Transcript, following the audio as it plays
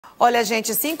Olha,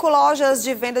 gente, 5 lojas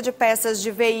de venda de peças de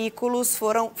veículos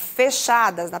foram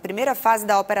fechadas na primeira fase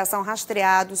da operação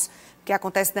Rastreados, que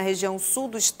acontece na região sul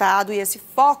do estado. E esse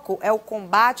foco é o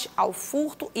combate ao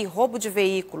furto e roubo de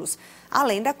veículos,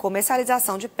 além da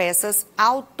comercialização de peças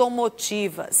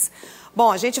automotivas.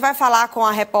 Bom, a gente vai falar com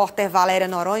a repórter Valéria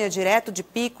Noronha, direto de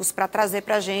Picos, para trazer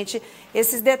para a gente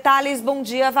esses detalhes. Bom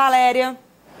dia, Valéria.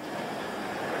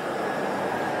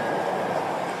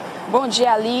 Bom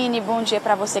dia, Aline. Bom dia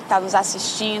para você que está nos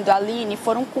assistindo. Aline,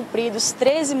 foram cumpridos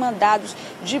 13 mandados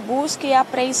de busca e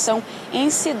apreensão em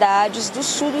cidades do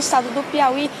sul do estado do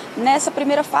Piauí, nessa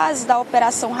primeira fase da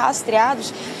operação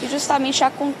Rastreados, que justamente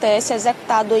acontece,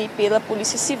 executado aí pela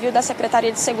Polícia Civil da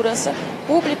Secretaria de Segurança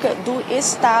Pública do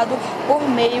Estado, por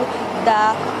meio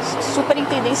da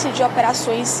Superintendência de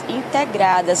Operações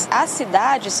Integradas. As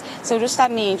cidades são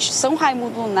justamente São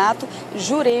Raimundo Nonato,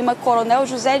 Jurema, Coronel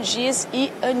José Dias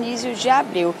e Anísio de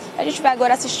Abreu. A gente vai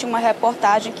agora assistir uma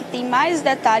reportagem que tem mais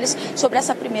detalhes sobre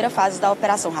essa primeira fase da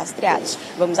Operação Rastreados.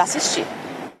 Vamos assistir.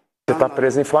 Você está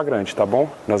preso em flagrante, tá bom?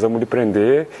 Nós vamos lhe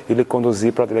prender e lhe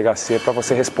conduzir para a delegacia para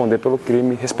você responder pelo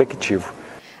crime respectivo.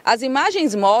 As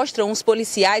imagens mostram os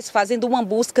policiais fazendo uma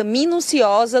busca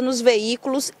minuciosa nos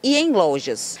veículos e em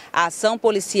lojas. A ação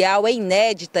policial é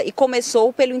inédita e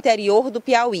começou pelo interior do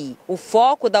Piauí. O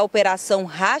foco da operação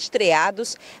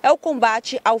Rastreados é o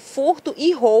combate ao furto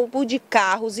e roubo de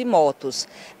carros e motos.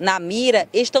 Na mira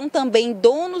estão também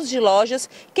donos de lojas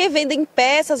que vendem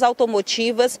peças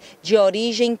automotivas de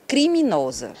origem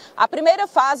criminosa. A primeira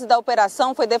fase da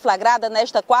operação foi deflagrada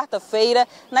nesta quarta-feira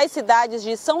nas cidades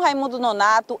de São Raimundo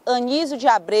Nonato, Anísio de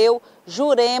Abreu,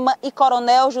 Jurema e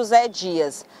Coronel José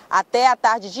Dias. Até a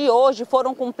tarde de hoje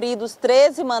foram cumpridos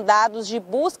 13 mandados de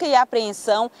busca e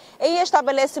apreensão em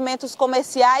estabelecimentos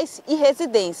comerciais e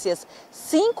residências.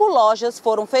 5 lojas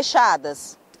foram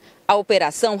fechadas. A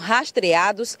operação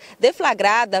Rastreados,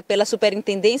 deflagrada pela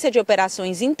Superintendência de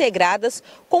Operações Integradas,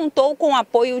 contou com o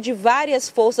apoio de várias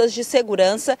forças de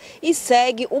segurança e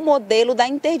segue o modelo da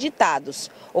Interditados.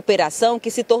 Operação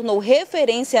que se tornou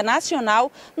referência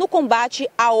nacional no combate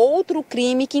a outro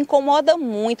crime que incomoda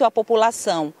muito a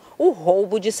população: o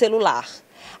roubo de celular.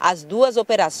 As duas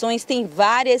operações têm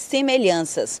várias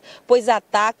semelhanças, pois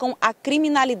atacam a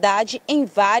criminalidade em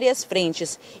várias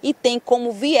frentes e têm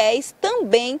como viés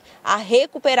também a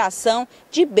recuperação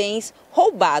de bens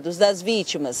roubados das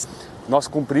vítimas. Nós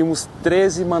cumprimos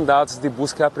 13 mandados de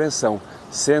busca e apreensão,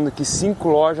 sendo que 5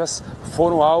 lojas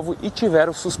foram alvo e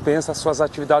tiveram suspensas suas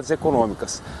atividades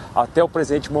econômicas. Até o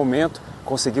presente momento,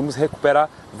 conseguimos recuperar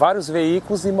vários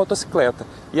veículos e motocicleta.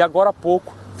 E agora há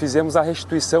pouco, fizemos a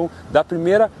restituição da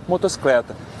primeira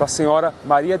motocicleta para a senhora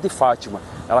Maria de Fátima.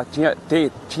 Ela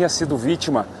tinha sido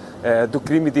vítima do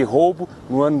crime de roubo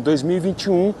no ano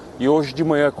 2021 e hoje de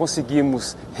manhã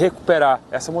conseguimos recuperar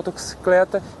essa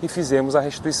motocicleta e fizemos a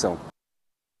restituição.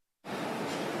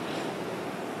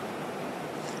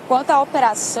 Quanto à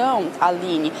operação,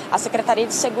 Aline, a Secretaria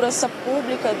de Segurança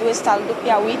Pública do Estado do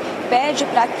Piauí pede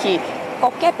para que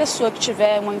qualquer pessoa que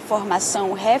tiver uma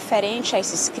informação referente a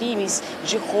esses crimes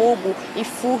de roubo e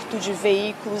furto de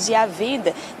veículos e a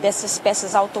venda dessas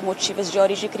peças automotivas de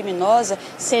origem criminosa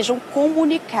sejam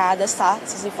comunicadas, tá?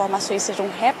 Essas informações sejam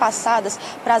repassadas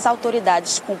para as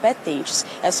autoridades competentes.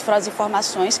 Essas foram as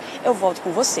informações, eu volto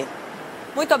com você.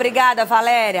 Muito obrigada,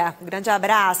 Valéria. Um grande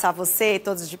abraço a você e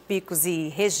todos de Picos e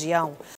região.